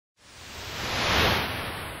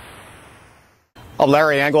I'm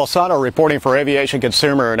Larry Anglisano reporting for Aviation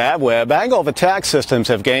Consumer and AVweb. Angle of attack systems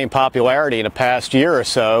have gained popularity in the past year or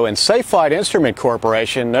so, and Safe Flight Instrument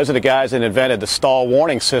Corporation, those are the guys that invented the stall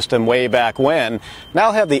warning system way back when,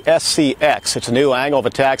 now have the SCX. It's a new angle of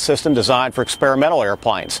attack system designed for experimental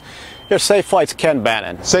airplanes. Here's Safe Flight's Ken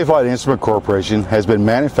Bannon. Safe Flight Instrument Corporation has been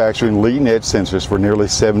manufacturing leading-edge sensors for nearly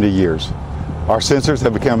 70 years. Our sensors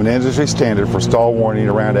have become an industry standard for stall warning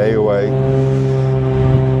around AoA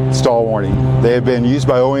stall warning. They have been used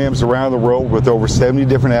by OEMs around the world with over 70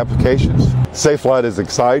 different applications. Safe Flight is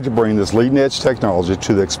excited to bring this leading-edge technology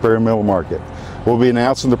to the experimental market. We'll be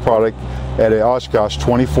announcing the product at Oshkosh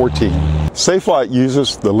 2014. Safe Flight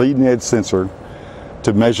uses the leading-edge sensor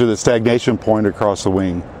to measure the stagnation point across the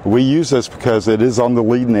wing. We use this because it is on the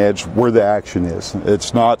leading edge where the action is.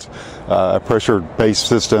 It's not a pressure-based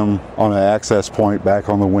system on an access point back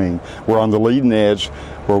on the wing. We're on the leading edge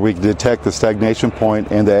where we can detect the stagnation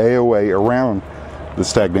point and the AoA around the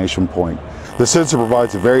stagnation point. The sensor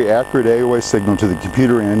provides a very accurate AoA signal to the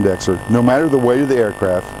computer indexer, no matter the weight of the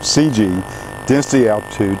aircraft, CG, density,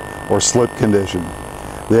 altitude, or slip condition.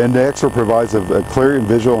 The indexer provides a clear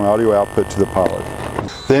visual and audio output to the pilot.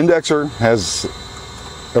 The indexer has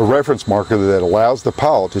a reference marker that allows the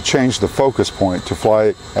pilot to change the focus point to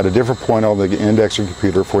fly at a different point on the indexer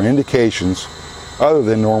computer for indications other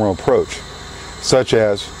than normal approach, such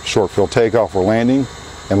as short field takeoff or landing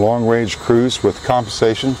and long-range cruise with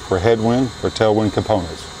compensation for headwind or tailwind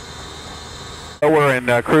components. We're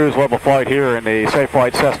in cruise level flight here in the Safe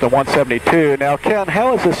Flight Cessna 172. Now, Ken,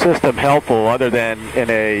 how is this system helpful other than in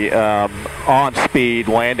a on-speed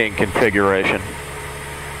landing configuration?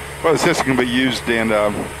 Well, the system can be used in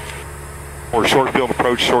for short field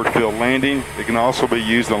approach, short field landing. It can also be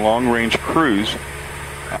used in long-range cruise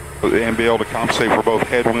and be able to compensate for both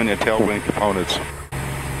headwind and tailwind components.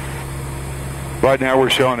 Right now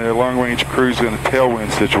we're showing a long-range cruise in a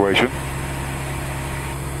tailwind situation.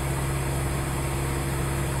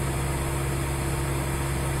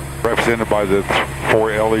 Represented by the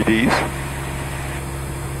 4 LEDs.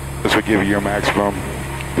 This will give you your maximum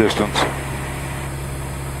distance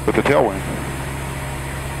with the tailwind.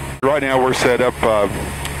 Right now we're set up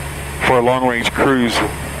for a long-range cruise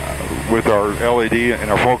with our LED and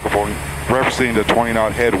our focal point referencing the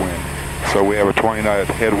 20-knot headwind. So we have a 20-knot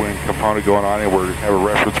headwind component going on, and we have a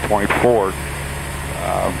reference point for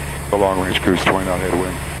the long-range cruise 20-knot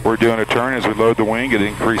headwind. We're doing a turn as we load the wing. It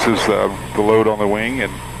increases the load on the wing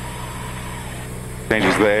and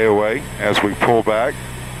changes the AoA. As we pull back,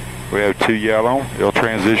 we have 2 yellow. It'll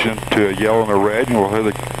transition to a yellow and a red, and we'll hear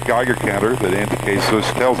the Geiger counter that indicates this,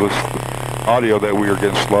 tells us the audio that we are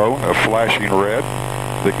getting slow. A flashing red,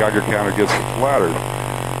 the Geiger counter gets louder.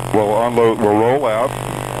 We'll unload, we'll roll out,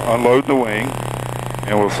 unload the wing,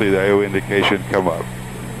 and we'll see the AO indication come up.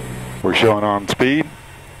 We're showing on speed.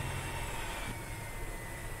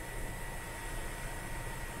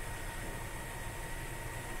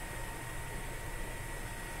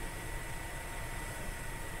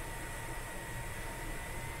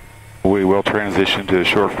 We will transition to a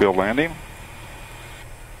short field landing.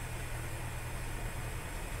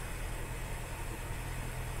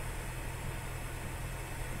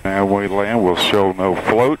 And when we land, we'll show no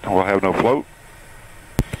float. We'll have no float.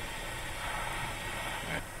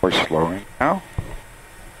 We're slowing now.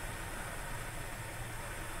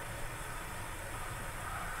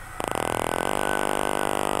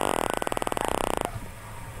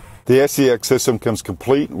 The SCX system comes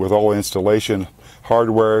complete with all installation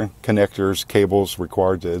hardware, connectors, cables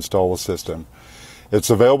required to install the system. It's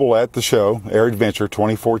available at the show, AirVenture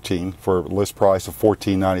 2014, for a list price of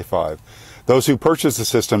 $14.95. Those who purchase the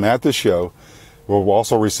system at the show will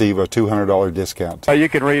also receive a $200 discount. You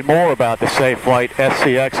can read more about the Safe Flight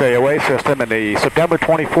SCX AoA system in the September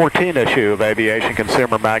 2014 issue of Aviation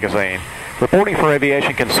Consumer Magazine. Reporting for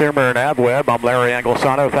Aviation Consumer and AVweb, I'm Larry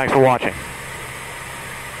Anglisano. Thanks for watching.